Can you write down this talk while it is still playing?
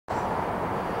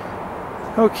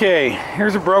Okay,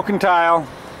 here's a broken tile.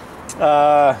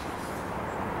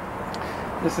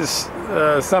 This is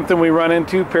something we run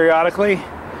into periodically.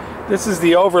 This is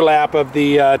the overlap of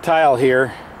the tile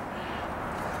here.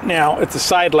 Now it's a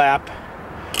side lap.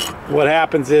 What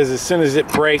happens is, as soon as it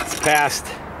breaks past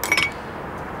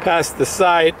the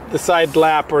side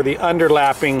lap or the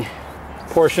underlapping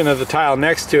portion of the tile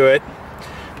next to it,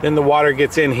 then the water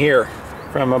gets in here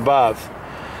from above.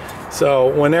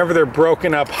 So whenever they're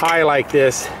broken up high like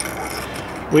this,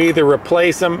 we either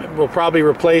replace them. We'll probably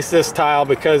replace this tile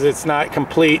because it's not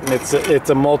complete and it's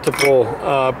a multiple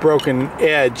broken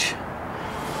edge.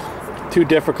 Too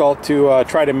difficult to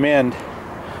try to mend.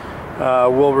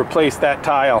 We'll replace that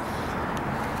tile.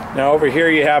 Now over here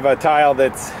you have a tile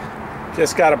that's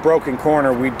just got a broken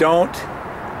corner. We don't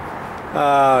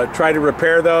try to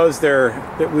repair those.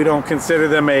 We don't consider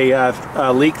them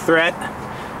a leak threat,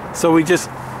 so we just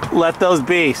let those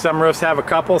be. Some roofs have a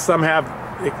couple, some have,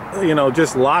 you know,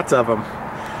 just lots of them.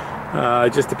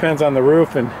 It just depends on the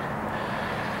roof and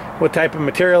what type of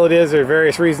material it is. There are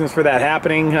various reasons for that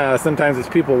happening. Sometimes it's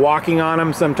people walking on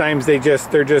them. Sometimes they're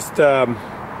just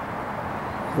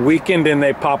weakened and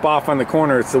they pop off on the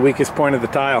corner. It's the weakest point of the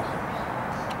tile.